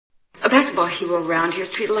basketball hero around here is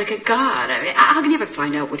treated like a god. I mean, how can you ever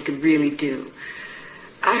find out what he could really do?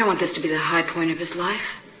 I don't want this to be the high point of his life.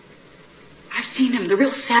 I've seen them, the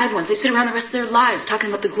real sad ones. They sit around the rest of their lives talking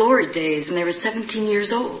about the glory days when they were 17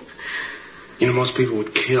 years old. You know, most people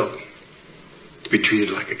would kill to be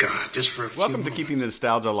treated like a god just for a few Welcome moments. to Keeping the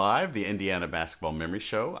Nostalgia Alive, the Indiana Basketball Memory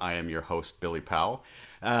Show. I am your host, Billy Powell.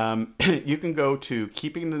 You can go to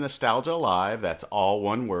Keeping the Nostalgia Alive, that's all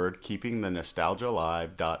one word,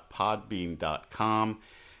 keepingthenostalgiaalive.podbean.com.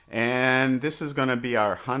 And this is going to be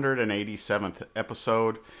our 187th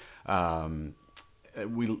episode.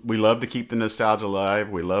 We love to keep the nostalgia alive.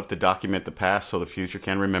 We love to document the past so the future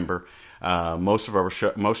can remember. Most of our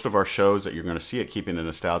shows that you're going to see at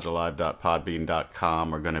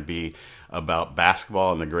keepingthenostalgiaalive.podbean.com are going to be about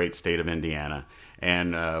basketball in the great state of Indiana.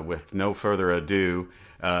 And with no further ado,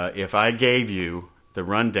 if I gave you the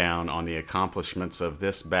rundown on the accomplishments of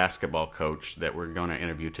this basketball coach that we're going to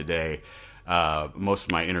interview today, most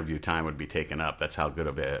of my interview time would be taken up. That's how good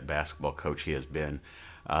of a basketball coach he has been.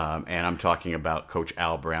 And I'm talking about Coach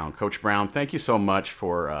Al Brown. Coach Brown, thank you so much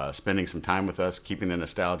for spending some time with us, keeping the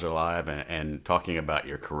nostalgia alive, and talking about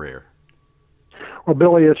your career. Well,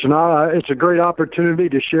 Billy, it's a great opportunity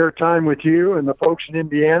to share time with you and the folks in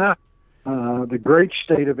Indiana, the great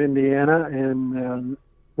state of Indiana, and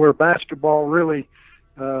where basketball really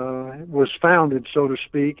was founded, so to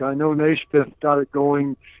speak. I know Naismith got it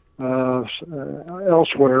going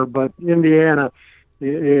elsewhere, but Indiana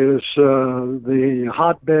is the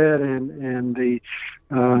hotbed and the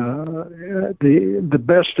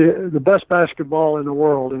best basketball in the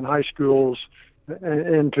world in high schools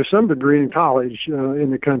and to some degree in college in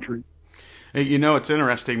the country. Hey, you know, it's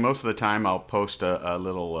interesting. Most of the time, I'll post a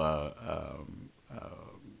little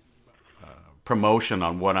promotion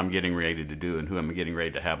on what I'm getting ready to do and who I'm getting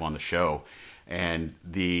ready to have on the show. And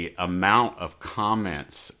the amount of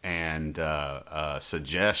comments and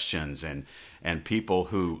suggestions and people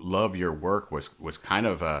who love your work was kind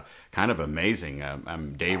of amazing.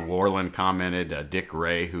 Dave Warland commented, Dick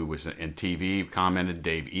Ray, who was in TV, commented.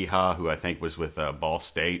 Dave Eha, who I think was with Ball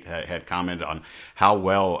State, had commented on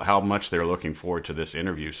how much they're looking forward to this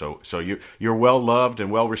interview. So you're well loved and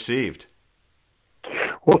well received.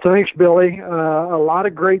 Well, thanks, Billy. A lot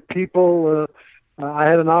of great people. I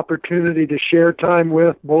had an opportunity to share time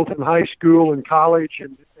with both in high school and college,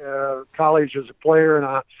 and college as a player and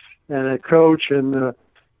a coach. And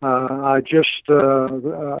I just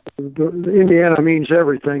Indiana means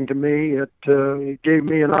everything to me. It gave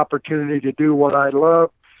me an opportunity to do what I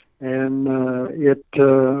love, and it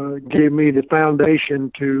gave me the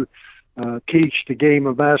foundation to teach the game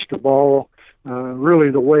of basketball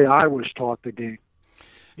really the way I was taught the game.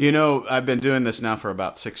 You know, I've been doing this now for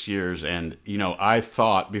about 6 years, and, you know, I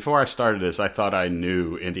thought, before I started this, I thought I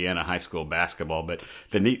knew Indiana high school basketball, but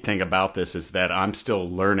the neat thing about this is that I'm still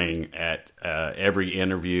learning at every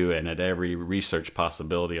interview and at every research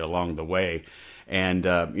possibility along the way. And,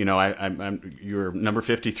 you know, you're number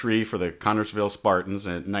 53 for the Connersville Spartans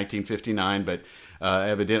in 1959, but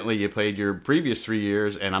evidently you played your previous 3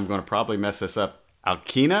 years, and I'm going to probably mess this up,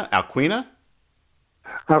 Alquina? Alquina.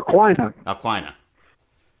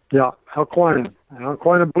 Yeah, Alquina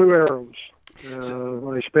Blue Arrows.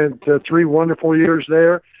 I spent 3 wonderful years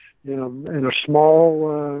there, in a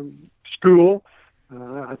small school.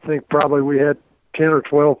 I think probably we had 10 or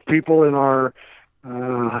 12 people in our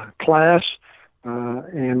class,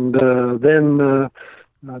 and then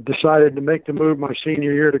decided to make the move my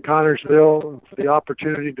senior year to Connersville for the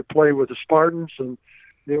opportunity to play with the Spartans, and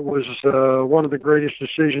it was one of the greatest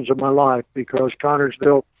decisions of my life because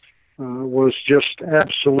Connersville was just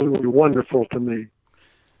absolutely wonderful to me.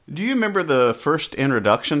 Do you remember the first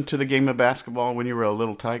introduction to the game of basketball when you were a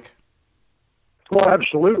little tyke? Well,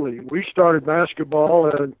 absolutely. We started basketball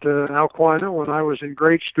at Alquina when I was in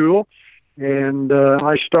grade school, and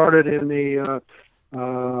I started in the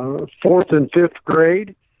 4th and 5th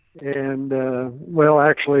grade. And, well,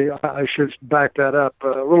 actually, I should back that up a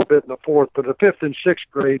little bit in the 4th, but the 5th and 6th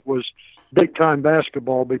grade was big-time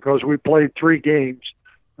basketball because we played 3 games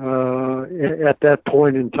at that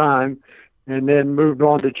point in time, and then moved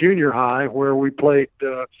on to junior high where we played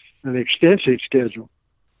an extensive schedule.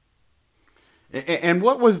 And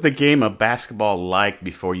what was the game of basketball like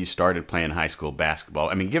before you started playing high school basketball?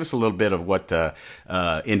 I mean, give us a little bit of what the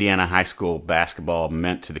Indiana high school basketball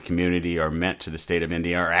meant to the community or meant to the state of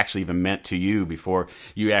Indiana or actually even meant to you before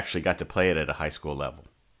you actually got to play it at a high school level.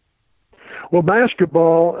 Well,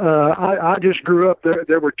 basketball, I just grew up there.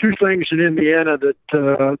 There were 2 things in Indiana that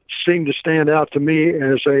seemed to stand out to me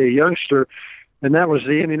as a youngster, and that was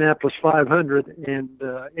the Indianapolis 500 and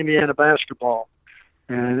Indiana basketball.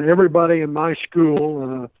 And everybody in my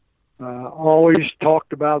school always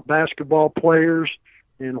talked about basketball players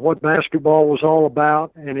and what basketball was all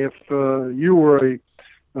about. And if you were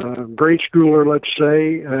a grade schooler, let's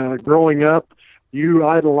say, growing up, you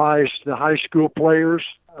idolized the high school players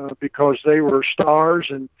because they were stars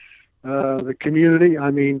in the community.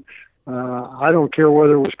 I mean, I don't care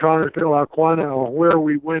whether it was Connersville, Alquina, or where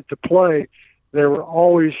we went to play, there were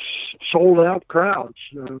always sold-out crowds.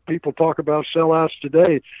 People talk about sellouts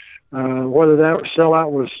today. Whether that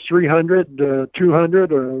sellout was 300,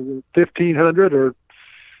 200, or 1,500,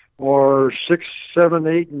 or 6, 7,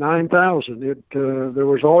 8, 9,000. There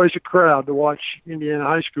was always a crowd to watch Indiana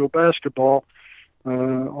high school basketball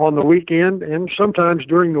on the weekend and sometimes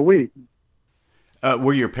during the week.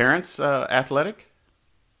 Were your parents athletic?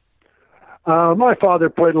 My father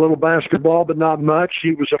played a little basketball, but not much.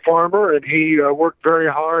 He was a farmer, and he worked very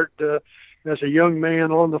hard as a young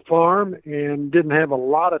man on the farm and didn't have a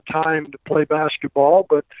lot of time to play basketball,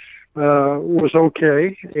 but was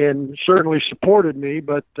okay and certainly supported me,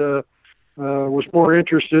 but was more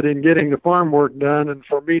interested in getting the farm work done and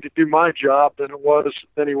for me to do my job than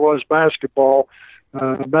he was basketball.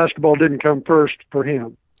 Basketball didn't come first for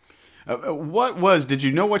him. Did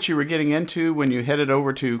you know what you were getting into when you headed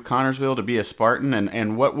over to Connersville to be a Spartan,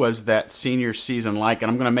 and what was that senior season like? And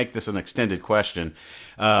I'm going to make this an extended question.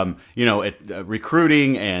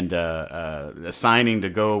 Recruiting and assigning to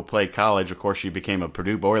go play college, of course, you became a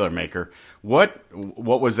Purdue Boilermaker. What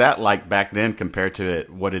was that like back then compared to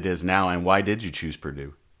what it is now, and why did you choose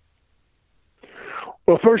Purdue?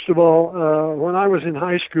 Well, first of all, when I was in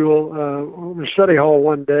high school, in the study hall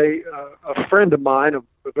one day, a friend of mine, a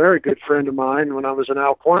very good friend of mine, when I was in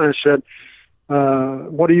Alquina, said,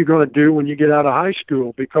 what are you going to do when you get out of high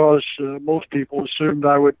school? Because most people assumed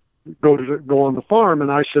I would go on the farm.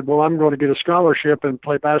 And I said, well, I'm going to get a scholarship and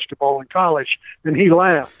play basketball in college. And he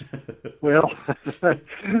laughed. Well,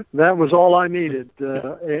 that was all I needed.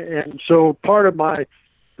 And so part of my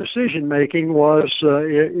decision making was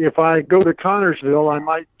if I go to Connersville, I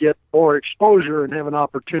might get more exposure and have an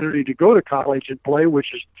opportunity to go to college and play,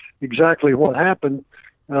 which is exactly what happened.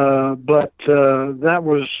 But that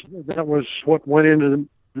was what went into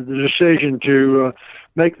the decision to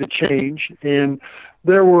make the change. And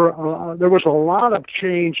there was a lot of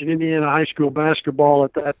change in Indiana high school basketball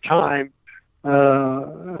at that time.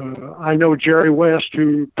 I know Jerry Lucas,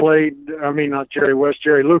 who played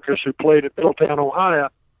at Middletown, Ohio.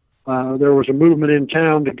 There was a movement in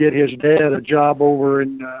town to get his dad a job over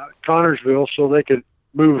in Connersville so they could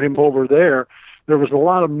move him over there. There was a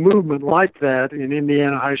lot of movement like that in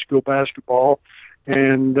Indiana high school basketball,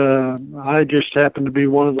 and I just happened to be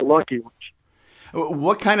one of the lucky ones.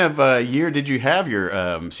 What kind of year did you have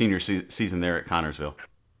your senior season there at Connersville?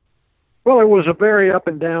 Well, it was a very up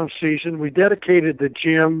and down season. We dedicated the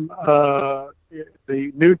gym, the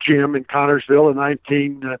new gym in Connersville in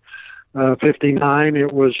 1959.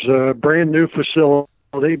 It was a brand new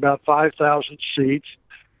facility, about 5,000 seats,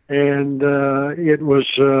 and it was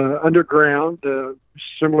underground,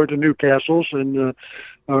 similar to Newcastle's, and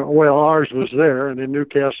ours was there, and then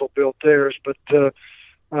Newcastle built theirs, but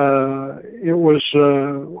it was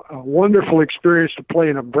a wonderful experience to play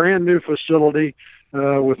in a brand new facility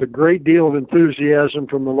with a great deal of enthusiasm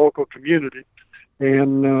from the local community.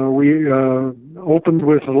 And we opened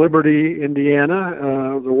with Liberty,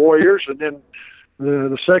 Indiana, the Warriors, and then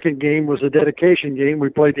the second game was a dedication game. We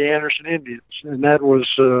played the Anderson Indians, and that was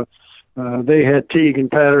they had Teague and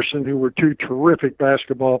Patterson, who were two terrific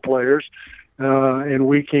basketball players, and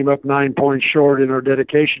we came up 9 points short in our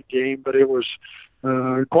dedication game, but it was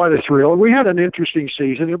quite a thrill. We had an interesting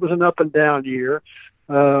season. It was an up and down year,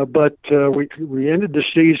 but we ended the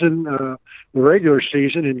season, the regular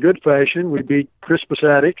season, in good fashion. We beat Crispus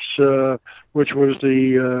Attucks, which was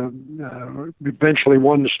eventually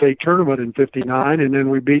won the state tournament in '59, and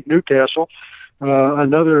then we beat Newcastle,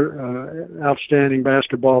 another outstanding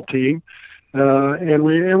basketball team, and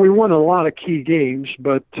we won a lot of key games,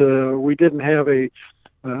 but we didn't have a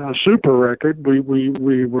super record.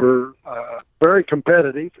 We were very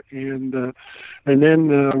competitive, and then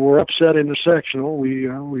we're upset in the sectional.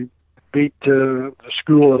 We beat the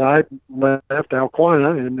school that I left,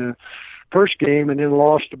 Alquina, in the first game, and then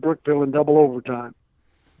lost to Brookville in double overtime.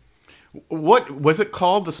 What was it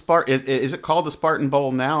called? Is it called the Spartan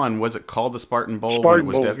Bowl now? And was it called the Spartan Bowl Spartan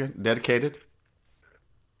when it was dedicated?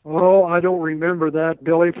 Oh, I don't remember that,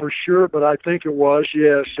 Billy, for sure, but I think it was.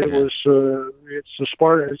 Yes, it was. It's the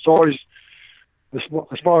Spartan. It's always, as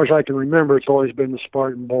far as I can remember, it's always been the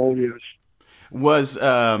Spartan Bowl. Yes. Was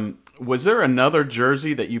there another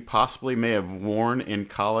jersey that you possibly may have worn in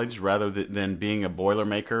college rather than being a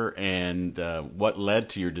Boilermaker, and what led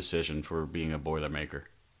to your decision for being a Boilermaker?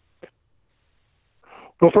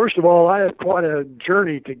 Well, first of all, I had quite a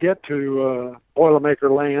journey to get to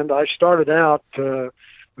Boilermaker land. I started out, a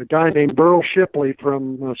guy named Burl Shipley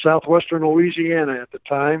from southwestern Louisiana at the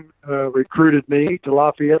time recruited me to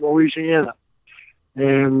Lafayette, Louisiana.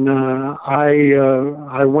 And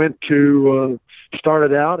I went to,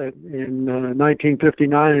 started out in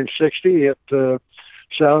 1959 and 60 at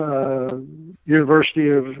University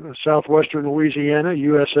of Southwestern Louisiana,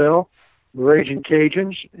 USL. Raging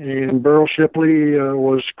Cajuns, and Burl Shipley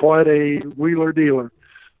was quite a wheeler dealer.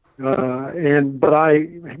 But I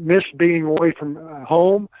missed being away from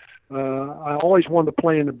home. I always wanted to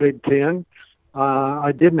play in the Big Ten.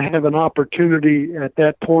 I didn't have an opportunity at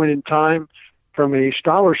that point in time from a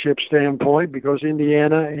scholarship standpoint because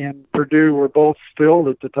Indiana and Purdue were both filled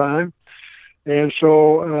at the time. And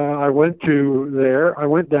so I went there. I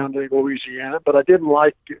went down to Louisiana, but I didn't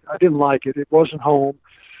like it. It wasn't home.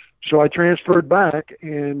 So I transferred back,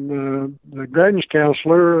 and the guidance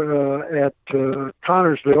counselor at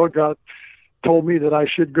Connorsville told me that I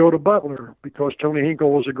should go to Butler because Tony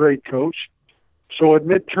Hinkle was a great coach. So at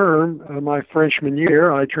midterm, my freshman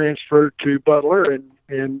year, I transferred to Butler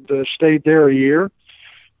and stayed there a year.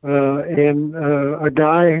 And a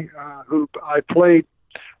guy who I played,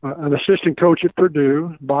 an assistant coach at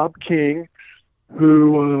Purdue, Bob King,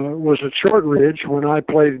 who was at Shortridge when I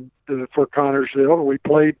played for Connorsville. We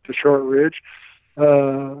played to Shortridge.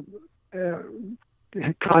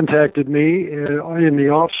 Contacted me in the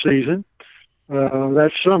off season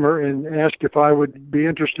that summer and asked if I would be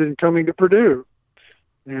interested in coming to Purdue.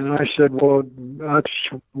 And I said, well, that's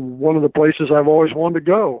one of the places I've always wanted to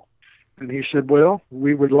go. And he said, well,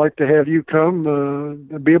 we would like to have you come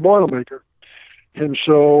and be a Boilermaker. And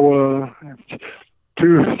so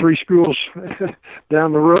 2 or 3 schools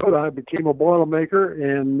down the road, I became a Boilermaker,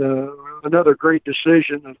 and another great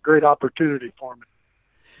decision, a great opportunity for me.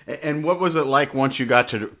 And what was it like once you got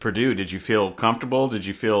to Purdue? Did you feel comfortable? Did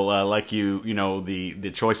you feel like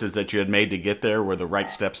the choices that you had made to get there were the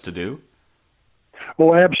right steps to do?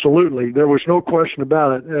 Oh, absolutely. There was no question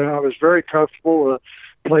about it. I was very comfortable.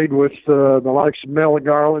 Played with the likes of Mel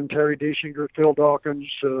Garland, Terry Deisinger, Phil Dawkins,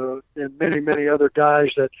 and many, many other guys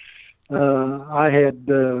that I had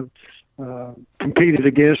competed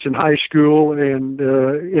against in high school and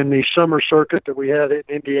in the summer circuit that we had in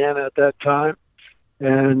Indiana at that time.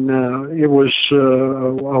 And it was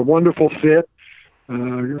a wonderful fit.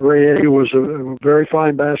 Ray was a very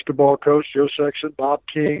fine basketball coach. Joe Sexton, Bob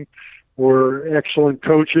King were excellent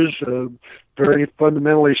coaches, very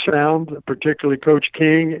fundamentally sound, particularly Coach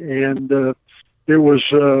King. And it was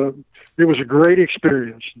a great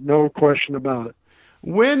experience, no question about it.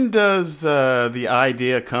 When does the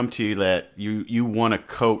idea come to you that you want to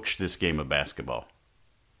coach this game of basketball?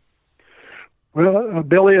 Well,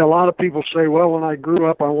 Billy, a lot of people say, well, when I grew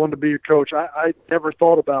up, I wanted to be a coach. I never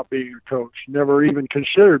thought about being a coach, never even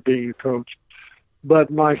considered being a coach. But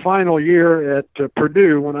my final year at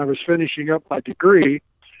Purdue, when I was finishing up my degree,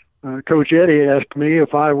 Coach Eddie asked me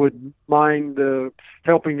if I would mind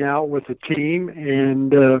helping out with the team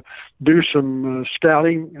and do some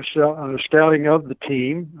scouting of the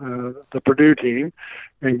team, the Purdue team,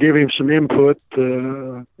 and give him some input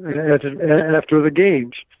after the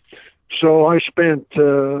games. So I spent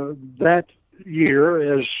that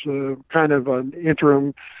year as kind of an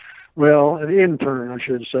intern, I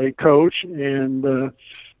should say, coach, and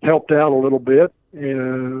helped out a little bit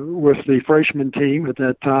with the freshman team at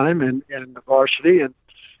that time and the varsity.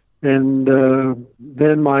 And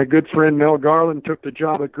then my good friend Mel Garland took the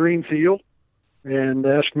job at Greenfield and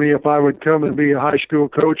asked me if I would come and be a high school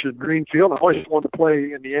coach at Greenfield. I always wanted to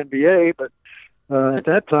play in the NBA, but at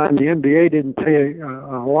that time, the NBA didn't pay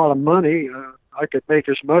a lot of money. I could make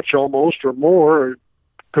as much almost or more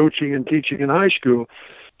coaching and teaching in high school.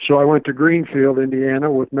 So I went to Greenfield,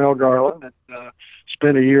 Indiana with Mel Garland and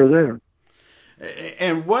spent a year there.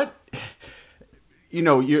 And what,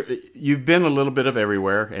 you've been a little bit of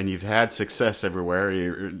everywhere and you've had success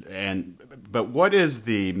everywhere. But what is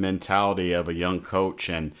the mentality of a young coach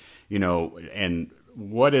and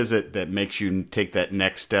what is it that makes you take that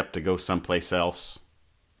next step to go someplace else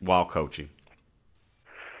while coaching?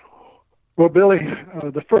 Well, Billy,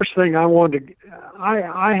 the first thing I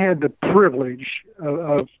had the privilege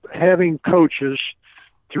of having coaches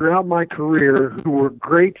throughout my career who were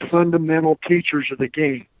great fundamental teachers of the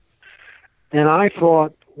game. And I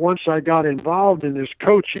thought once I got involved in this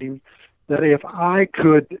coaching that if I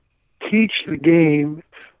could teach the game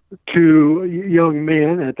to young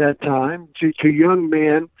men at that time, to young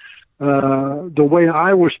men, the way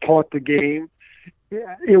I was taught the game,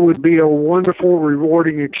 it would be a wonderful,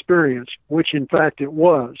 rewarding experience, which in fact it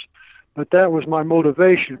was. but that was my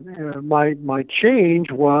motivation. My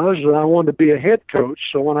change was that I wanted to be a head coach.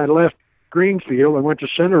 So when I left Greenfield, I went to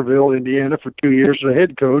Centerville, Indiana for 2 years as a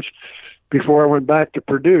head coach before I went back to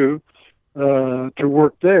Purdue to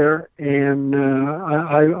work there. And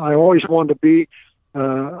I always wanted to be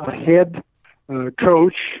a head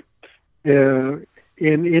coach in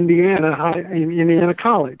Indiana, in Indiana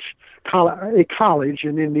College, a college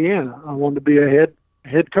in Indiana. I wanted to be a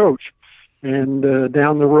head coach. And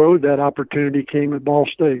down the road, that opportunity came at Ball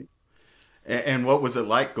State. And what was it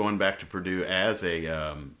like going back to Purdue as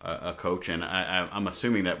a coach? And I'm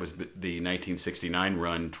assuming that was the 1969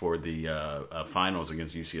 run toward the finals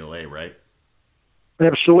against UCLA, right?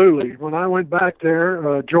 Absolutely. When I went back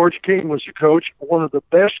there, George King was the coach, one of the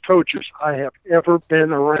best coaches I have ever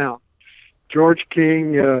been around. George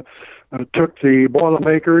King took the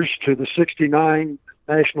Boilermakers to the 69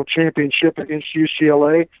 national championship against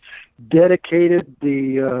UCLA, dedicated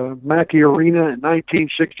the Mackey Arena in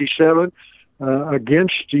 1967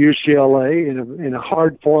 against UCLA in a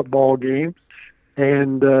hard-fought ball game.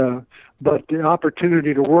 And but the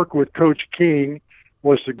opportunity to work with Coach King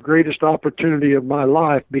was the greatest opportunity of my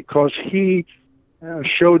life, because he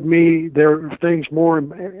showed me there are things more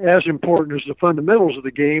as important as the fundamentals of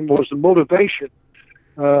the game was the motivation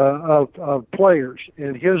of players,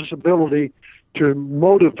 and his ability to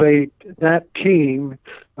motivate that team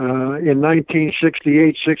in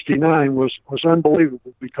 1968-69 was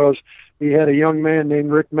unbelievable, because he had a young man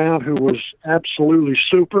named Rick Mount who was absolutely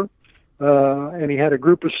super, and he had a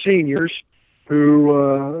group of seniors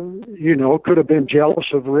who, could have been jealous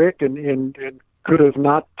of Rick and could have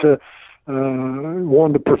not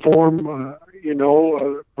wanted to perform,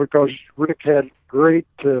 because Rick had great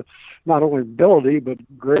not only ability, but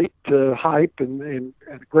great hype and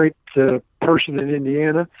a great person in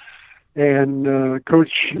Indiana. And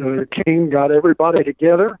Coach King got everybody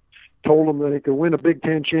together, told them that he could win a Big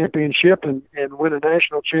Ten championship and win a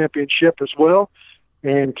national championship as well,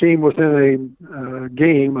 and came within a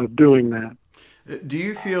game of doing that. Do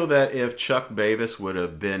you feel that if Chuck Bavis would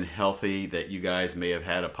have been healthy, that you guys may have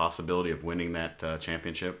had a possibility of winning that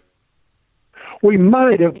championship? We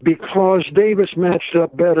might have, because Davis matched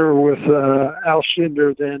up better with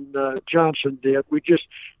Alcindor than Johnson did.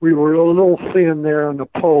 We were a little thin there on the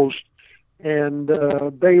post, and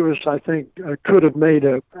Davis, I think, could have made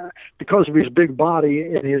because of his big body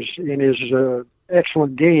and his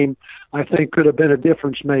excellent game, I think could have been a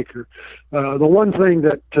difference maker. The one thing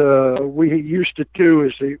that we used to do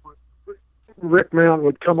is Rick Mount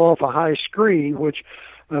would come off a high screen, which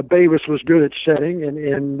Bavis was good at setting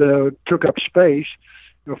and took up space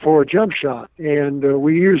for a jump shot. And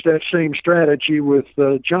we used that same strategy with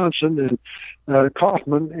Johnson and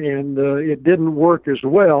Kaufman, and it didn't work as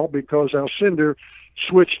well because Alcindor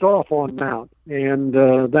switched off on Mount, and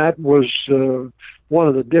that was one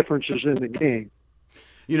of the differences in the game.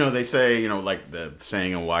 They say, like the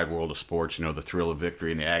saying in Wide World of Sports, the thrill of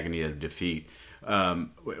victory and the agony of defeat.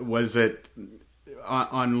 Was it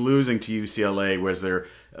on losing to UCLA, was there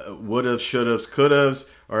would-haves, should-haves, could-haves,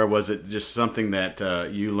 or was it just something that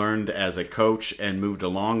you learned as a coach and moved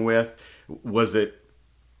along with? Was it,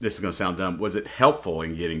 this is going to sound dumb, was it helpful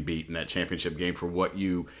in getting beat in that championship game for what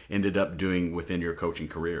you ended up doing within your coaching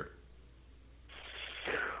career?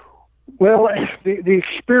 Well, the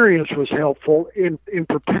experience was helpful in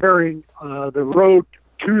preparing the road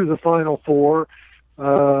to the Final Four.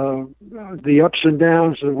 The ups and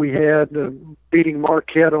downs that we had, beating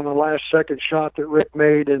Marquette on the last second shot that Rick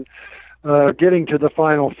made, and getting to the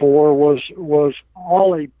Final Four was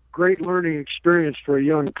all a great learning experience for a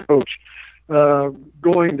young coach.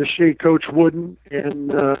 Going to see Coach Wooden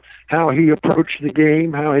and how he approached the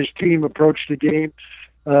game, how his team approached the game,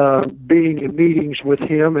 being in meetings with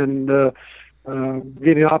him and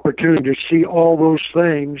getting an opportunity to see all those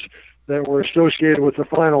things that were associated with the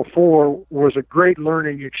Final Four was a great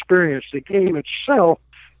learning experience. The game itself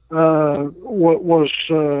was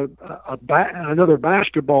another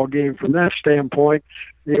basketball game from that standpoint.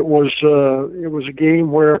 It was a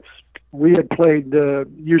game where we had played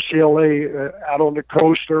UCLA out on the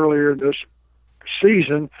coast earlier this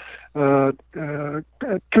season to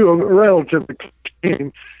a relatively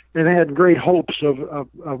game, and had great hopes of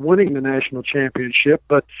winning the national championship,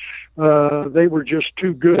 but they were just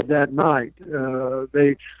too good that night.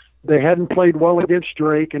 They hadn't played well against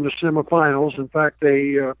Drake in the semifinals. In fact,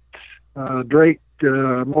 Drake,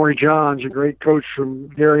 Maury Johns, a great coach from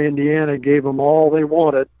Gary, Indiana, gave them all they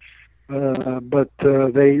wanted, but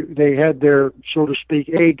they had their, so to speak,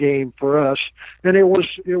 A game for us, and it was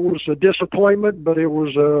a disappointment, but it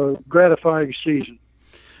was a gratifying season.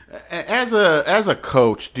 As a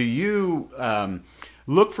coach, do you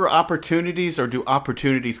look for opportunities, or do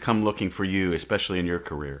opportunities come looking for you, especially in your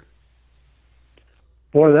career?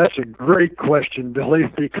 Boy, that's a great question,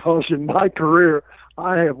 Billy, because in my career,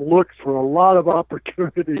 I have looked for a lot of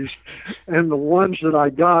opportunities, and the ones that I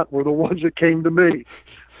got were the ones that came to me,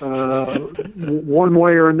 one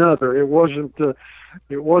way or another. It wasn't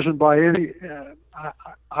by any.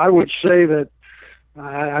 I would say that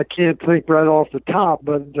I can't think right off the top,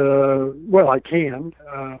 but well, I can.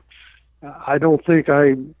 I don't think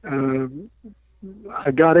I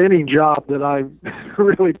got any job that I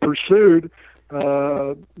really pursued.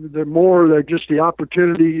 The more that just the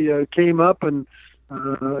opportunity came up, and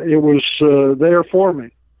it was there for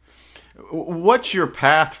me. What's your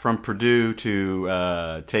path from Purdue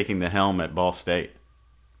to taking the helm at Ball State?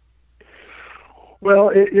 Well,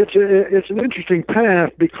 it's an interesting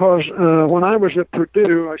path because when I was at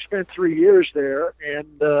Purdue, I spent 3 years there,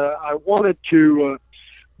 and I wanted to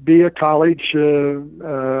be a college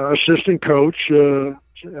assistant coach.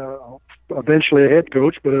 Eventually a head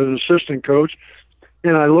coach, but an assistant coach.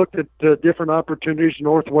 And I looked at different opportunities,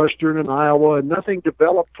 Northwestern and Iowa, and nothing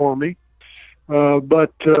developed for me.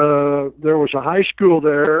 But there was a high school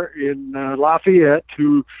there in Lafayette,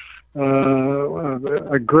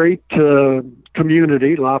 a great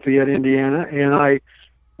community, Lafayette, Indiana, and I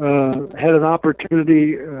had an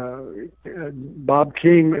opportunity. Bob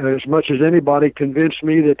King, as much as anybody, convinced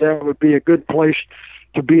me that would be a good place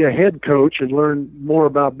to be a head coach and learn more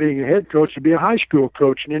about being a head coach, to be a high school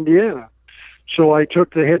coach in Indiana. So I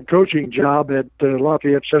took the head coaching job at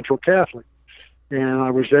Lafayette Central Catholic, and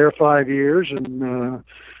I was there 5 years. And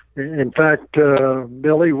in fact,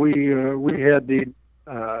 Billy, we had the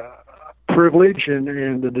privilege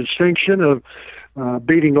and the distinction of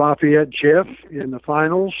beating Lafayette Jeff in the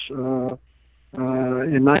finals in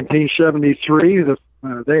 1973.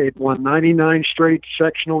 They had won 99 straight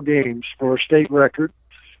sectional games for a state record.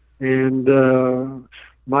 And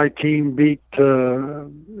my team beat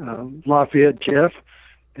Lafayette Jeff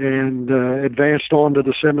and advanced on to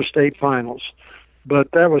the semi-state finals.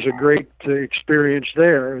 But that was a great experience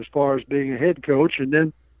there as far as being a head coach. And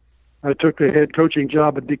then I took a head coaching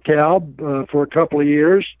job at DeKalb for a couple of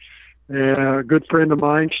years. A good friend of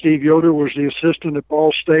mine, Steve Yoder, was the assistant at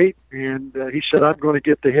Ball State, and he said, "I'm going to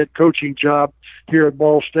get the head coaching job here at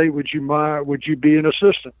Ball State. Would you be an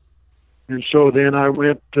assistant?" And so then I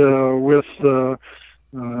went with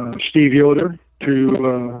Steve Yoder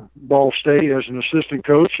to Ball State as an assistant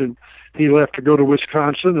coach, and he left to go to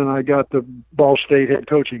Wisconsin, and I got the Ball State head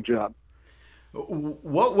coaching job.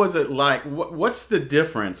 What was it like? What's the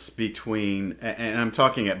difference between, and I'm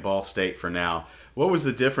talking at Ball State for now, what was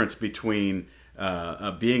the difference between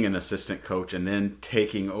being an assistant coach and then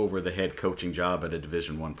taking over the head coaching job at a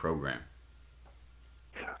Division I program?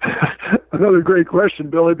 Another great question,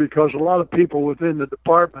 Billy, because a lot of people within the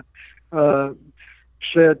department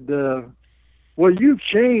said, "Well, you've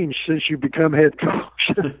changed since you become head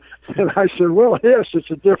coach." And I said, "Well, yes, it's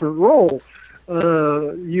a different role.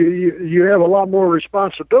 You have a lot more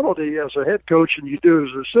responsibility as a head coach than you do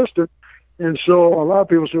as an assistant." And so a lot of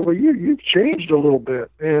people said, "Well, you've changed a little bit."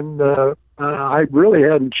 And I really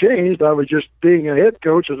hadn't changed. I was just being a head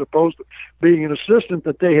coach as opposed to being an assistant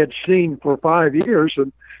that they had seen for 5 years.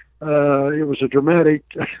 And it was a dramatic,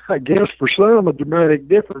 I guess for some, a dramatic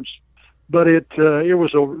difference. But it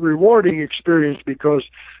was a rewarding experience because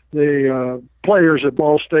the players at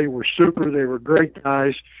Ball State were super. They were great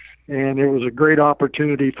guys. And it was a great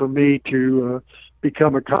opportunity for me to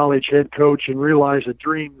become a college head coach and realize a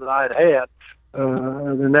dream that I'd had,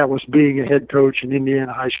 and that was being a head coach in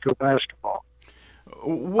Indiana high school basketball.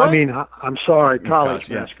 College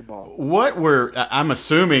basketball. I'm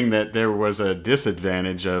assuming that there was a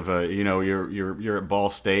disadvantage of, you're at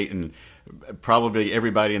Ball State, and probably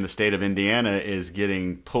everybody in the state of Indiana is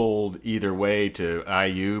getting pulled either way to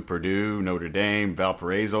IU, Purdue, Notre Dame,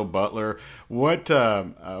 Valparaiso, Butler. What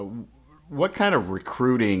kind of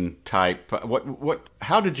recruiting type?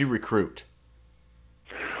 How did you recruit?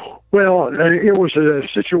 Well, it was a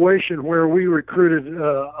situation where we recruited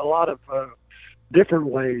a lot of different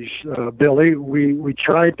ways, Billy. We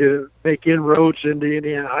tried to make inroads into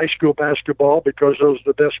Indiana high school basketball because those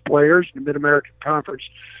are the best players. The Mid-American Conference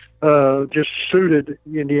just suited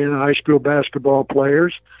Indiana high school basketball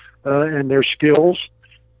players and their skills.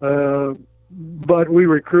 But we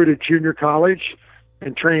recruited junior college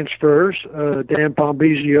and transfers. Dan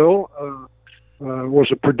Pombizio was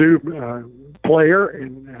a Purdue player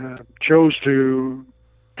and chose to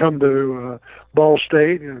come to Ball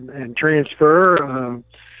State and transfer.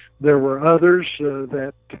 There were others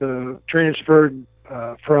that transferred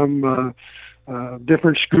from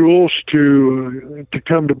different schools to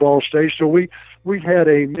come to Ball State. So we had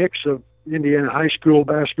a mix of Indiana high school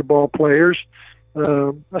basketball players,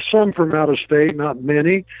 some from out of state, not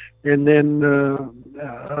many, and then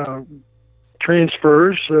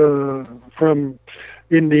transfers from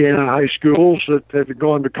Indiana high schools that had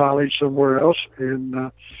gone to college somewhere else,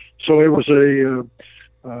 and so it was a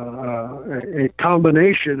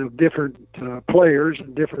combination of different players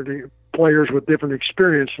and different players with different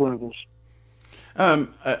experience levels.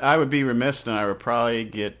 I would be remiss, and I would probably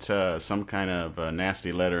get some kind of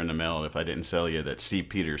nasty letter in the mail if I didn't tell you that Steve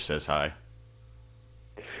Peters says hi.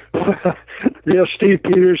 Yes, Steve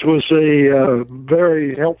Peters was a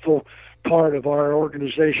very helpful part of our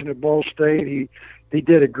organization at Ball State. He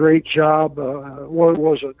did a great job.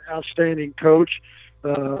 Was an outstanding coach.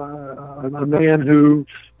 A man who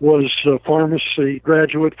was a pharmacy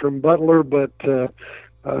graduate from Butler, but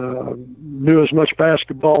knew as much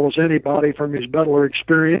basketball as anybody from his Butler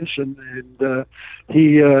experience, and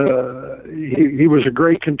he was a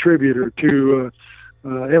great contributor to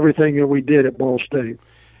everything that we did at Ball State.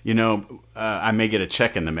 You know, I may get a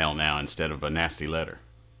check in the mail now instead of a nasty letter.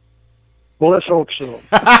 Well, let's hope so.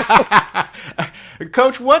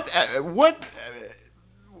 Coach, what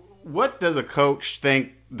does a coach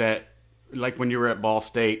think that, like when you were at Ball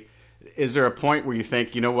State, is there a point where you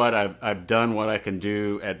think, you know what, I've done what I can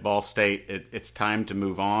do at Ball State, it's time to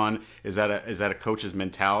move on? Is that a coach's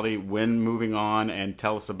mentality when moving on? And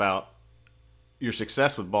tell us about your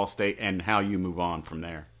success with Ball State and how you move on from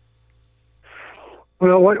there.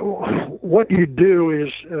 Well, what you do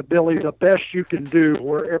is, Billy, the best you can do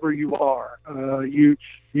wherever you are. You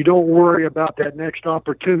don't worry about that next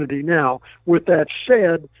opportunity. Now, with that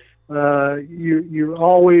said, you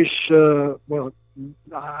always,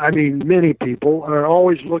 many people are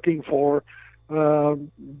always looking for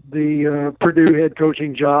the Purdue head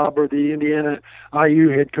coaching job or the Indiana IU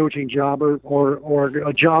head coaching job or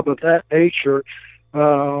a job of that nature.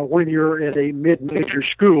 When you're at a mid-major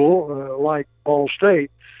school like Ball State.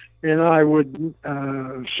 And I would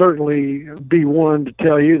certainly be one to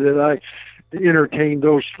tell you that I entertained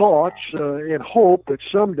those thoughts and hope that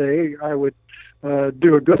someday I would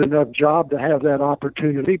do a good enough job to have that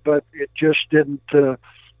opportunity, but it just didn't present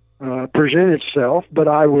itself. But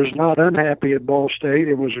I was not unhappy at Ball State.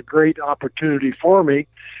 It was a great opportunity for me,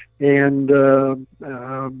 and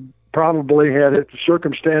probably had the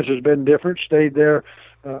circumstances been different, stayed there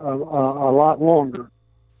a lot longer.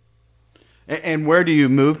 And where do you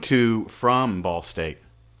move to from Ball State?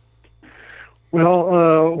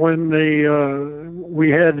 Well, when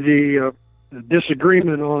we had the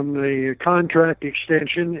disagreement on the contract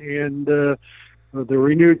extension and the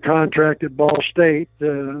renewed contract at Ball State,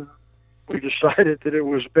 we decided that it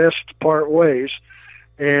was best to part ways.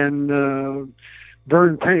 And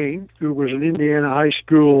Vern Payne, who was an Indiana high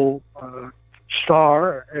school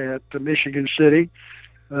star at Michigan City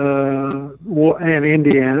and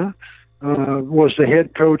Indiana, was the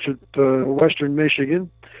head coach at Western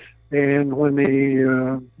Michigan. And when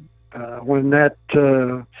that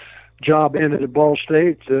job ended at Ball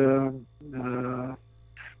State,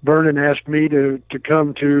 Vernon asked me to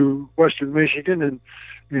come to Western Michigan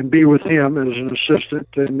and be with him as an assistant,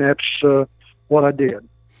 and that's what I did.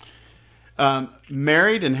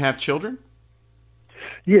 Married and have children?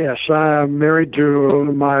 Yes, I'm married to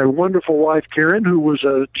my wonderful wife, Karen, who was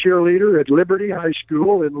a cheerleader at Liberty High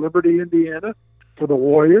School in Liberty, Indiana, for the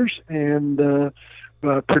Warriors, and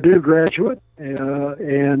Purdue graduate,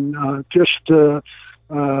 and just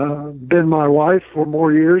been my wife for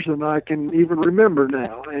more years than I can even remember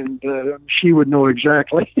now, and she would know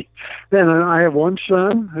exactly. Then I have one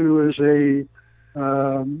son who is a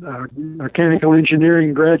mechanical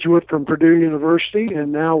engineering graduate from Purdue University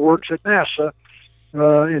and now works at NASA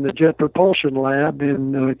in the Jet Propulsion Lab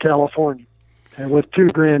in California, and with 2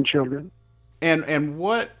 grandchildren. And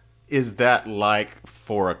what is that like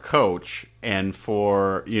for a coach and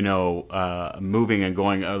for, moving and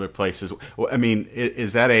going other places? I mean,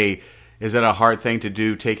 is that a hard thing to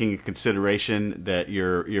do, taking into consideration that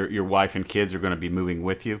your wife and kids are going to be moving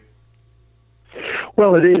with you?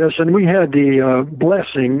 Well, it is, and we had the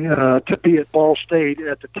blessing to be at Ball State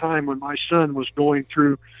at the time when my son was going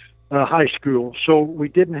through high school, so we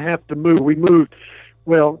didn't have to move. We moved.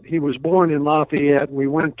 Well, he was born in Lafayette. We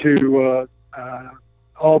went to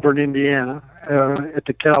Auburn, Indiana, at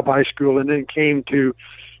the Calv High School, and then came to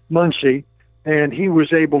Muncie, and he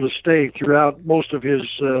was able to stay throughout most of his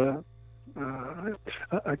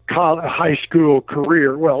high school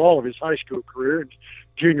career, well, all of his high school career and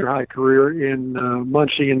junior high career in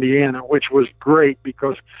Muncie, Indiana, which was great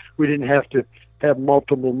because we didn't have to have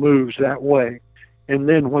multiple moves that way. And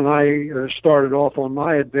then when I started off on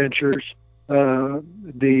my adventures,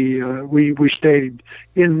 we stayed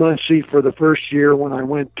in Muncie for the first year when I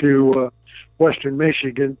went to Western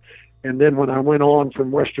Michigan, and then when I went on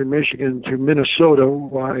from Western Michigan to Minnesota,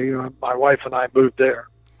 my wife and I moved there.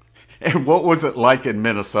 And what was it like in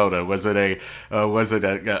Minnesota? Was it a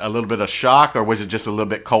little bit of shock, or was it just a little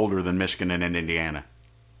bit colder than Michigan and Indiana?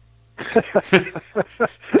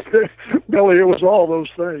 Billy, it was all those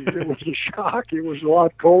things. It was a shock. It was a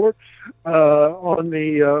lot colder.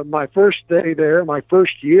 On my first day there, my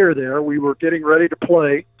first year there, we were getting ready to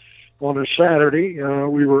play on a Saturday.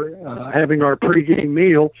 We were having our pregame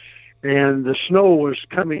meal, and the snow was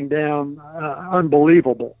coming down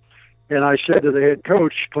unbelievable. And I said to the head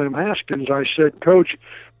coach, Clem Haskins, I said, Coach,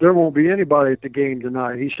 there won't be anybody at the game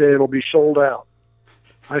tonight. He said, it'll be sold out.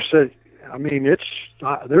 I said, I mean,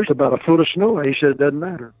 there's about a foot of snow. He said, it doesn't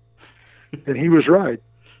matter. And he was right.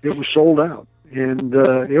 It was sold out. And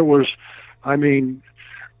it was, I mean,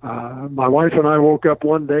 my wife and I woke up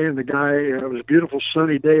one day, and the guy, it was a beautiful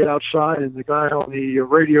sunny day outside, and the guy on the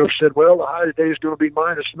radio said, well, the high today is going to be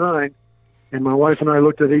 -9. And my wife and I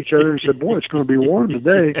looked at each other and said, boy, it's going to be warm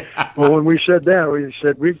today. But when we said that, we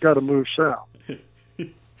said, we've got to move south.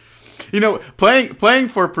 You know, playing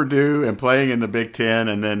for Purdue and playing in the Big Ten,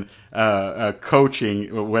 and then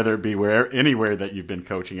coaching, whether it be anywhere that you've been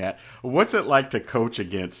coaching at, what's it like to coach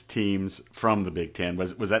against teams from the Big Ten?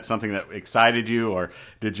 Was that something that excited you, or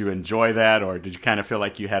did you enjoy that, or did you kind of feel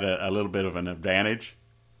like you had a little bit of an advantage?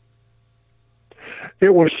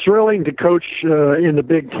 It was thrilling to coach in the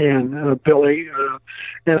Big Ten, Billy.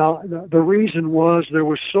 And the reason was there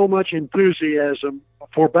was so much enthusiasm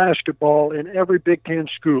for basketball in every Big Ten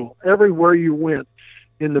school. Everywhere you went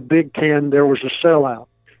in the Big Ten, there was a sellout.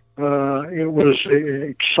 It was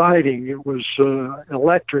exciting. It was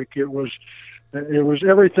electric. It was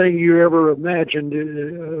everything you ever imagined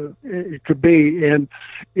it could be. And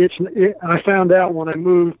I found out when I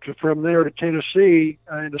moved from there to Tennessee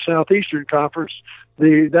in the Southeastern Conference,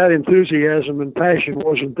 that enthusiasm and passion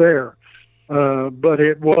wasn't there. But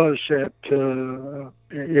it was in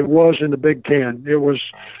the Big Ten. It was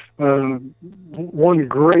one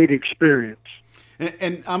great experience.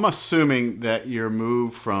 And I'm assuming that your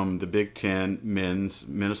move from the Big Ten men's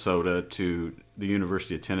Minnesota to the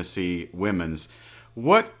University of Tennessee women's,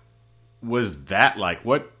 what was that like?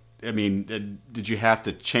 Did you have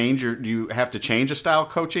to change do you have to change a style of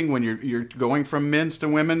coaching when you're going from men's to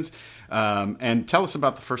women's? And tell us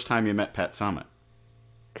about the first time you met Pat Summitt.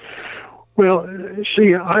 Well,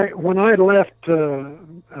 see, when I left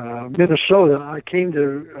Minnesota, I came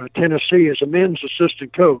to Tennessee as a men's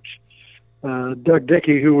assistant coach. Doug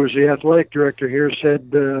Dickey, who was the athletic director here,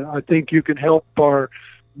 said, I think you can help our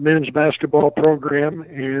men's basketball program,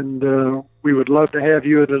 and we would love to have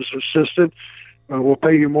you as an assistant. We'll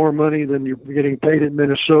pay you more money than you're getting paid in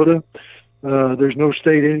Minnesota. There's no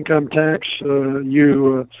state income tax.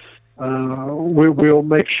 We'll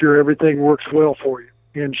make sure everything works well for you.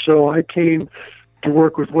 And so I came to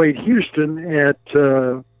work with Wade Houston at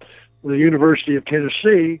the University of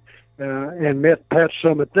Tennessee, and met Pat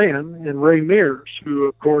Summitt then, and Ray Mears, who,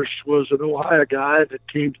 of course, was an Ohio guy that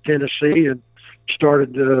came to Tennessee and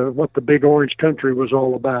started what the Big Orange Country was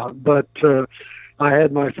all about. But I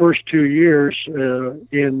had my first 2 years with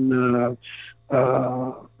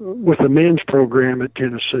the men's program at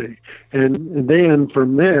Tennessee. And then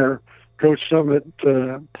from there, Coach Summitt,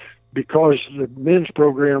 because the men's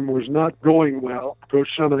program was not going well, Coach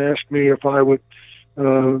Summitt asked me if I would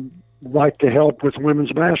like to help with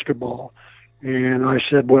women's basketball. And I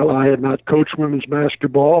said, well, I had not coached women's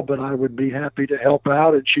basketball, but I would be happy to help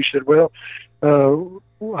out. And she said, well,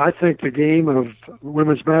 I think the game of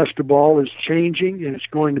women's basketball is changing, and it's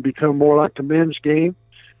going to become more like the men's game.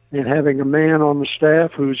 And having a man on the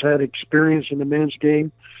staff who's had experience in the men's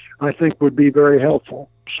game, I think would be very helpful.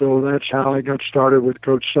 So that's how I got started with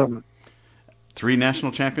Coach Summitt. 3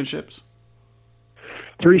 national championships?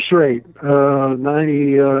 3 straight,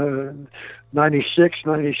 96,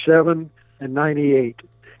 97, and 98.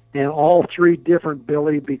 And all 3 different,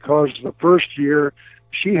 Billy, because the first year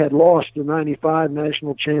she had lost the 95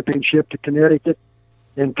 national championship to Connecticut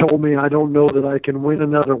and told me, I don't know that I can win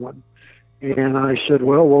another one. And I said,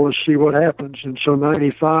 well, let's see what happens. And so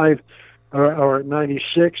 95, or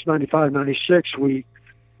 96, we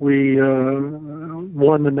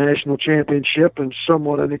won the national championship in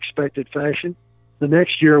somewhat unexpected fashion. The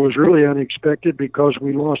next year was really unexpected because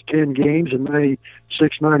we lost 10 games in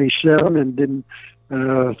 96, 97 and didn't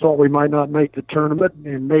thought we might not make the tournament,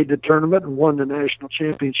 and made the tournament and won the national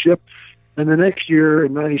championship. And the next year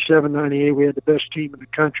in 97, 98, we had the best team in the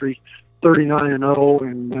country 39-0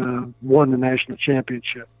 and won the national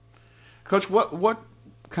championship. Coach, what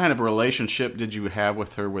kind of relationship did you have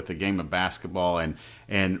with her with the game of basketball,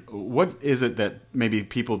 and what is it that maybe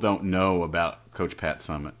people don't know about Coach Pat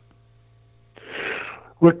Summitt?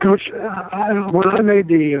 Well, Coach, when I made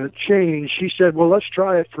the change, she said, well, let's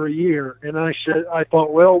try it for a year. And I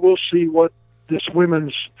thought, well, we'll see what this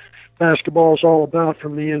women's basketball is all about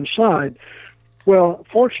from the inside. Well,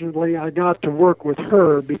 fortunately, I got to work with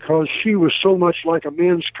her because she was so much like a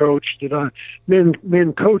men's coach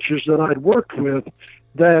men coaches that I'd worked with,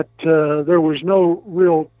 that there was no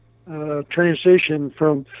real transition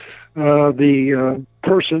from the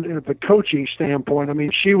coaching standpoint. I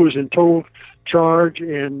mean, she was in total charge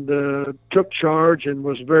and took charge and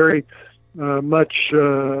was very much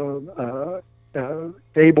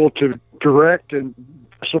able to direct and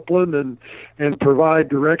discipline and provide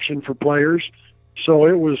direction for players. So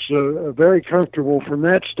it was very comfortable from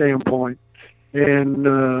that standpoint, and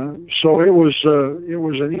so it was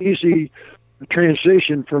an easy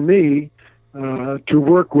transition for me to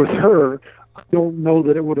work with her. I don't know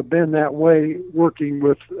that it would have been that way working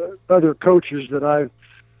with other coaches that I've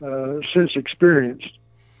since experienced.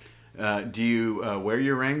 Do you wear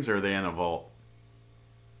your rings, or are they in a vault?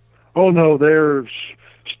 Oh no, they're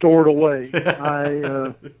stored away.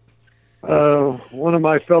 One of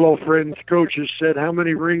my fellow friends, coaches, said, "How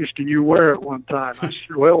many rings can you wear at one time?" I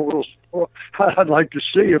said, "Well, I'd like to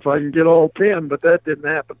see if I can get all 10, but that didn't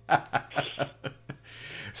happen."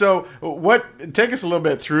 So, take us a little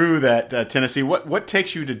bit through that Tennessee. What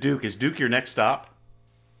takes you to Duke? Is Duke your next stop?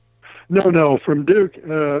 No. From Duke,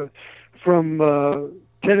 from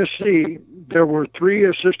Tennessee, there were 3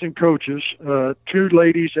 assistant coaches, 2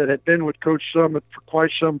 ladies that had been with Coach Summitt for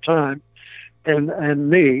quite some time, and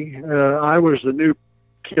me. I was the new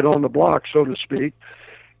kid on the block, so to speak.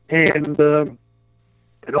 And an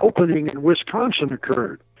opening in Wisconsin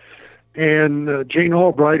occurred. And Gene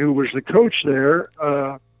Albright, who was the coach there,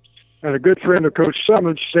 and a good friend of Coach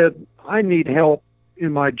Summitt, said, "I need help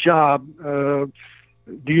in my job.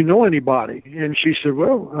 Do you know anybody?" And she said,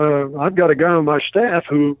 "Well, I've got a guy on my staff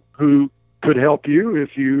who could help you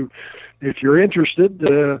if you're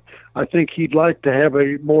interested. I think he'd like to have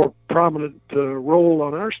a more prominent role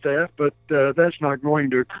on our staff, but that's not going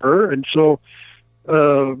to occur." And so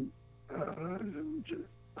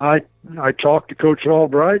I talked to Coach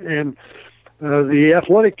Albright, and the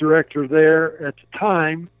athletic director there at the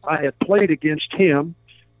time, I had played against him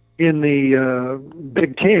in the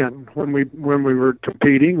Big Ten when we were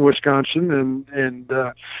competing, Wisconsin and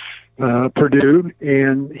Purdue,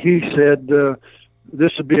 and he said,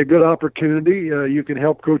 "This would be a good opportunity. You can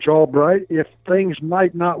help Coach Albright. If things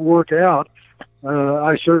might not work out,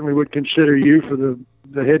 I certainly would consider you for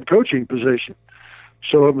the head coaching position."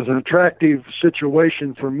 So it was an attractive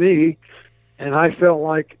situation for me, and I felt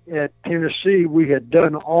like at Tennessee we had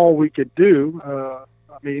done all we could do.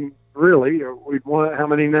 I mean, really, we'd won. How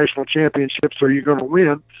many national championships are you going to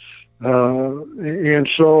win? And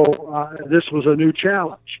so this was a new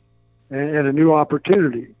challenge and a new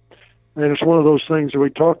opportunity. And it's one of those things that we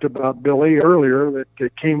talked about, Billy, earlier,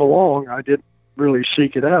 that came along. I didn't really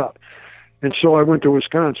seek it out. And so I went to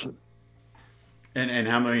Wisconsin. And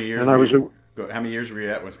how many years? How many years were you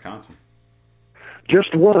at Wisconsin?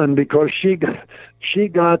 Just one, because she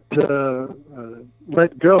got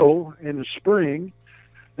let go in the spring.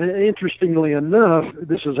 And interestingly enough,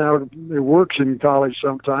 this is how it works in college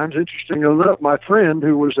sometimes. Interestingly enough, my friend,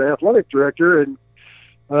 who was the athletic director and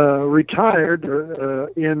retired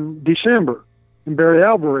in December, and Barry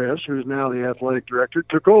Alvarez, who's now the athletic director,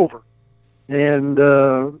 took over. And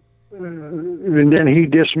then he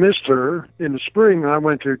dismissed her in the spring. I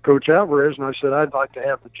went to Coach Alvarez and I said, "I'd like to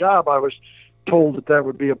have the job." I was told that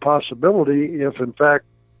would be a possibility if, in fact,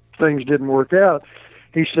 things didn't work out.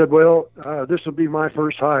 He said, "Well, this will be my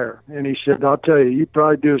first hire." And he said, "I'll tell you, you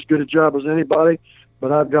probably do as good a job as anybody,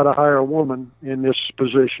 but I've got to hire a woman in this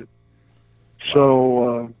position."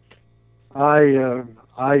 So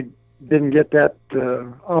I didn't get that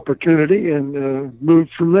opportunity and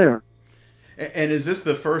moved from there. And is this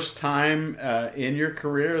the first time in your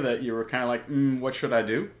career that you were kind of like, what should I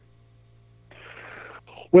do?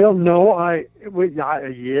 Well, no, I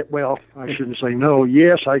shouldn't say no.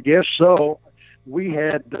 Yes, I guess so. We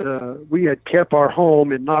had kept our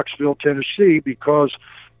home in Knoxville, Tennessee, because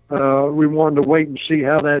we wanted to wait and see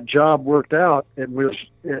how that job worked out at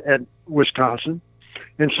Wisconsin.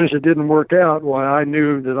 And since it didn't work out, I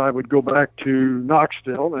knew that I would go back to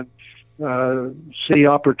Knoxville and see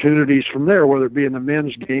opportunities from there, whether it be in the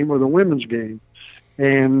men's game or the women's game.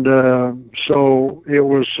 And so it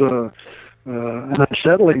was an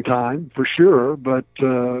unsettling time for sure, but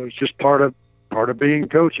it's just part of being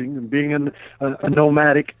coaching and being a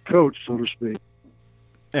nomadic coach, so to speak.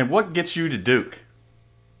 And what gets you to Duke?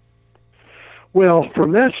 Well,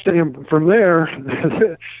 from there,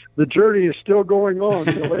 the journey is still going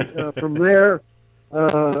on. From there,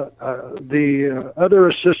 the other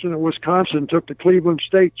assistant at Wisconsin took the Cleveland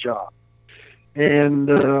State job. And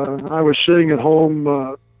I was sitting at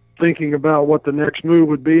home thinking about what the next move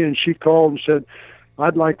would be, and she called and said,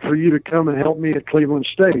 "I'd like for you to come and help me at Cleveland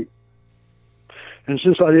State." And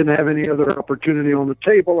since I didn't have any other opportunity on the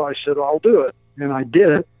table, I said, "I'll do it." And I did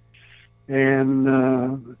it.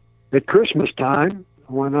 And at Christmas time,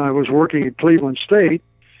 when I was working at Cleveland State,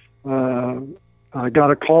 I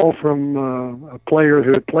got a call from a player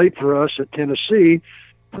who had played for us at Tennessee,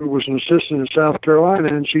 who was an assistant in South Carolina,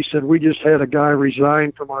 and she said, "We just had a guy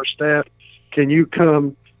resign from our staff. Can you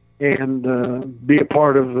come and be a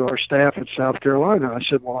part of our staff at South Carolina?" I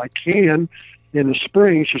said, "Well, I can in the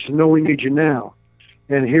spring." She said, "No, we need you now.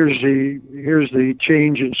 And here's the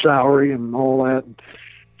change in salary and all that."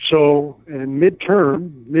 So in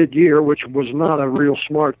mid-year, which was not a real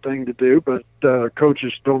smart thing to do, but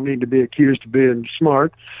coaches don't need to be accused of being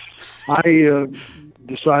smart, I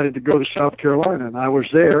decided to go to South Carolina, and I was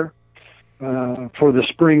there for the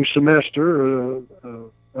spring semester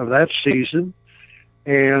of that season.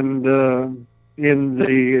 And in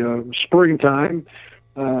the springtime,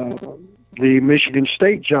 the Michigan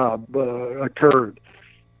State job occurred.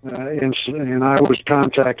 And I was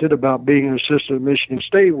contacted about being an assistant at Michigan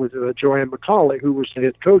State with Joanne McCauley, who was the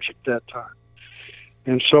head coach at that time.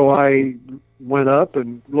 And so I went up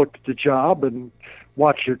and looked at the job and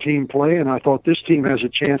watched their team play, and I thought this team has a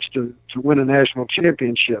chance to win a national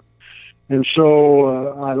championship. And so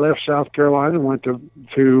I left South Carolina and went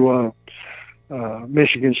to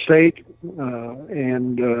Michigan State,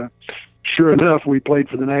 and sure enough, we played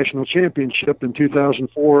for the national championship in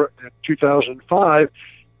 2004 and 2005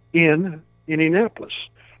 in Indianapolis,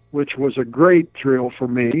 which was a great thrill for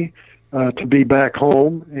me to be back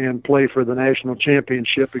home and play for the national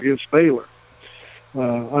championship against Baylor.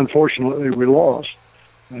 Unfortunately, we lost,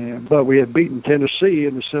 but we had beaten Tennessee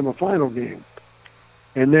in the semifinal game.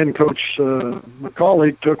 And then Coach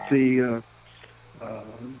McCauley took the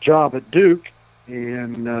job at Duke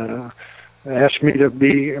and asked me to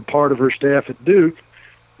be a part of her staff at Duke.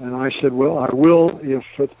 And I said, "Well, I will if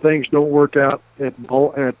things don't work out at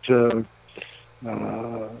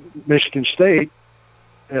Michigan State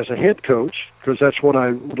as a head coach, because that's what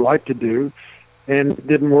I would like to do." And it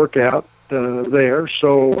didn't work out there,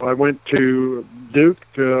 so I went to Duke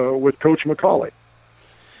with Coach McCauley.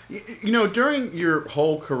 You know, during your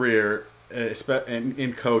whole career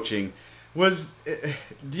in coaching,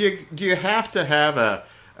 do you have to have a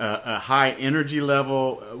high energy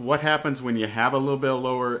level? What happens when you have a little bit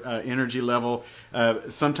lower energy level?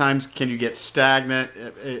 Sometimes can you get stagnant?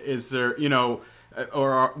 Is there,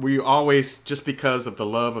 or were you always, just because of the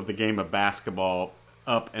love of the game of basketball,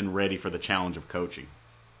 up and ready for the challenge of coaching?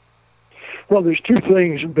 Well, there's two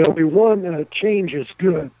things, Billy. One, change is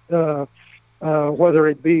good, whether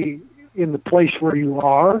it be in the place where you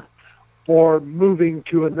are or moving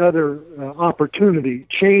to another opportunity.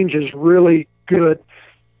 Change is really good.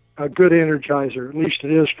 A good energizer, at least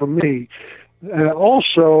it is for me.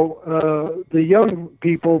 Also, the young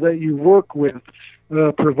people that you work with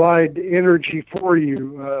provide energy for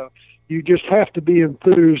you. You just have to be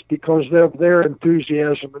enthused because of their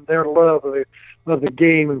enthusiasm and their love of the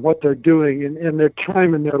game and what they're doing and their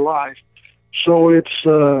time in their life. So it's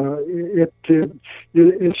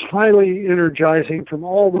highly energizing from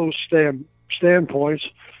all those standpoints,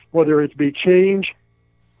 whether it be change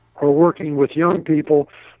or working with young people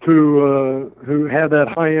who have that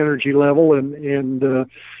high energy level and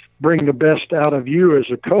bring the best out of you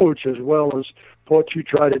as a coach, as well as what you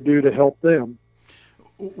try to do to help them.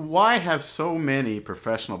 Why have so many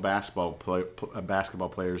professional basketball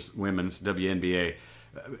players, women's WNBA,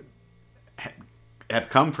 have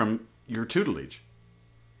come from your tutelage?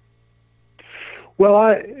 Well,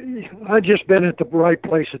 I just been at the right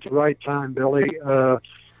place at the right time, Billy.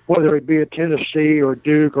 Whether it be at Tennessee or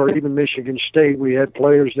Duke or even Michigan State, we had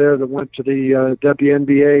players there that went to the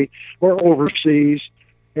WNBA or overseas.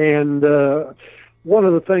 And one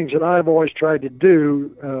of the things that I've always tried to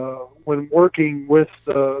do when working with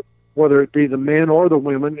whether it be the men or the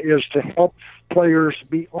women is to help players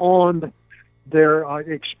beyond their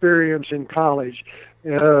experience in college.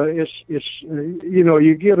 It's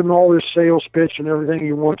you get them all this sales pitch and everything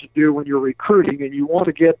you want to do when you're recruiting, and you want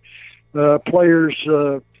to get players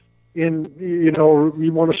in, you know,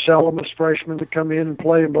 you want to sell them as freshmen to come in and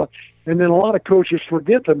play, and then a lot of coaches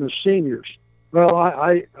forget them as seniors. Well,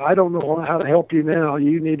 I don't know how to help you now.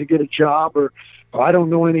 You need to get a job, or I don't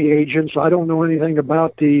know any agents. I don't know anything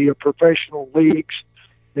about the professional leagues.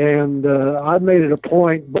 And I made it a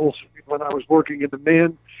point, both when I was working in the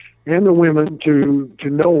men and the women, to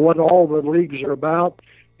know what all the leagues are about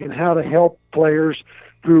and how to help players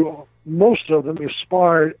who, most of them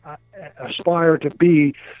aspire to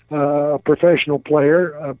be a professional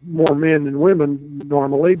player, more men than women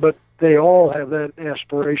normally, but they all have that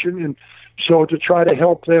aspiration. And so to try to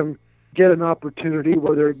help them get an opportunity,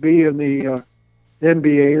 whether it be in the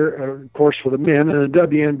NBA, or, of course, for the men, and the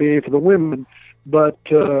WNBA for the women. But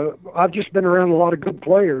I've just been around a lot of good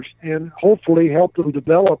players and hopefully help them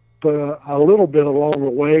develop a little bit along the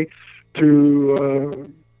way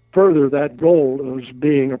to further that goal of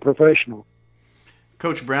being a professional.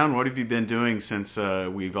 Coach Brown, what have you been doing since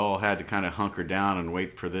we've all had to kind of hunker down and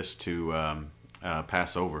wait for this to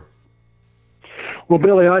pass over? Well,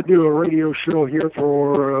 Billy, I do a radio show here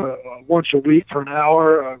for once a week for an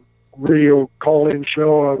hour, a radio call-in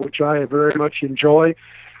show, which I very much enjoy.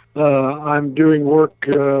 I'm doing work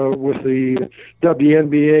with the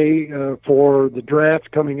WNBA for the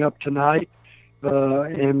draft coming up tonight,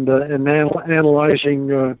 and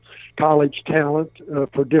analyzing college talent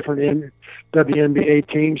for different WNBA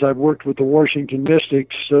teams. I've worked with the Washington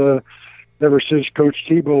Mystics ever since Coach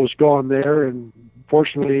Tebow's gone there, and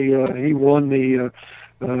fortunately he won the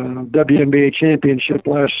WNBA championship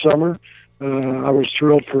last summer. I was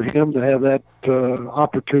thrilled for him to have that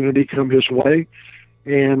opportunity come his way.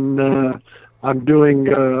 And I'm doing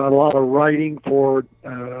a lot of writing for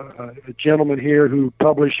a gentleman here who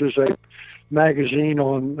publishes a magazine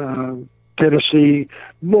on Tennessee,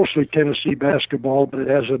 mostly Tennessee basketball, but it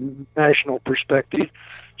has a national perspective.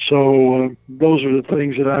 So those are the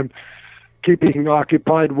things that I'm keeping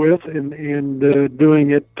occupied with, and doing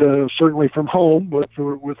it certainly from home, with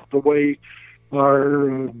the way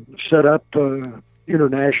our setup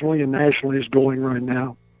internationally and nationally is going right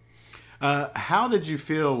now. How did you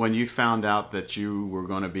feel when you found out that you were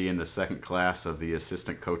going to be in the second class of the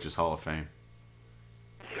Assistant Coaches Hall of Fame?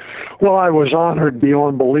 Well, I was honored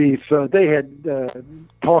beyond belief. They had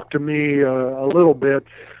talked to me a little bit.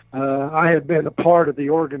 I had been a part of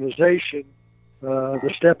the organization,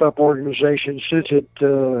 the Step Up organization, since its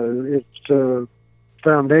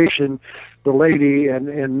foundation. The lady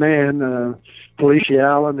and man, Felicia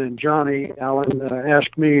Allen and Johnny Allen,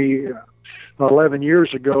 asked me 11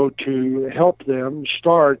 years ago to help them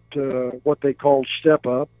start what they called Step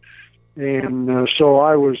Up. And so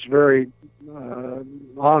I was very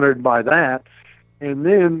honored by that. And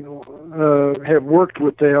then have worked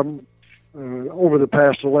with them over the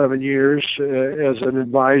past 11 years as an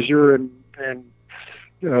advisor and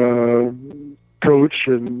coach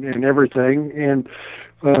and everything. And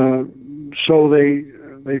so they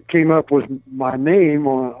came up with my name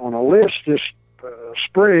on a list this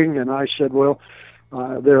spring, and I said, well,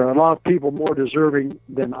 there are a lot of people more deserving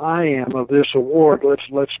than I am of this award.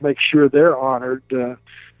 Let's make sure they're honored.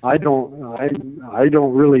 I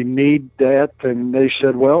don't really need that. And they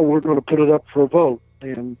said, well, we're going to put it up for a vote.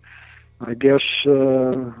 And I guess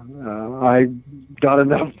I got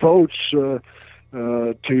enough votes to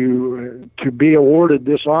be awarded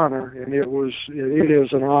this honor, and it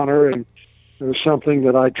is an honor, and it was something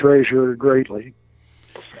that I treasure greatly.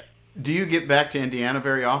 Do you get back to Indiana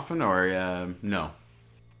very often, or no?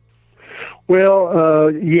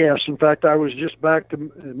 Well, yes. In fact, I was just back to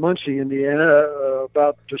Muncie, Indiana,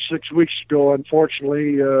 about 6 weeks ago,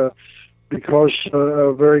 unfortunately, because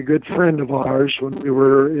a very good friend of ours, when we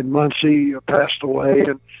were in Muncie, passed away,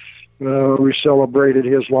 and we celebrated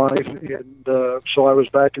his life. And so I was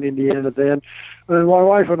back in Indiana then. And my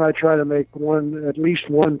wife and I try to make at least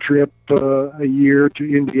one trip a year to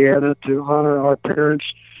Indiana to honor our parents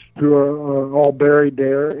who are all buried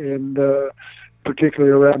there, and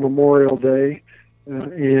particularly around Memorial Day.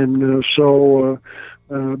 But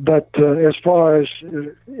as far as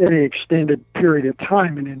any extended period of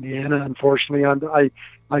time in Indiana, unfortunately, I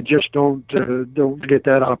just don't get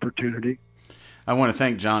that opportunity. I want to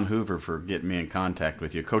thank John Hoover for getting me in contact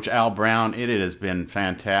with you. Coach Al Brown, it has been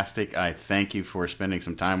fantastic. I thank you for spending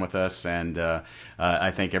some time with us, and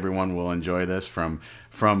I think everyone will enjoy this from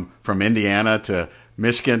Indiana to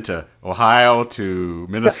Michigan to Ohio to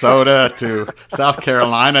Minnesota to South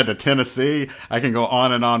Carolina to Tennessee. I can go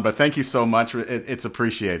on and on, but thank you so much. It's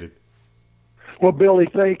appreciated. Well, Billy,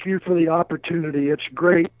 thank you for the opportunity. It's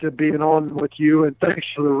great to be on with you, and thanks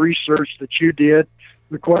for the research that you did.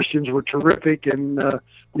 The questions were terrific, and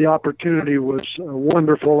the opportunity was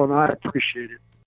wonderful, and I appreciate it.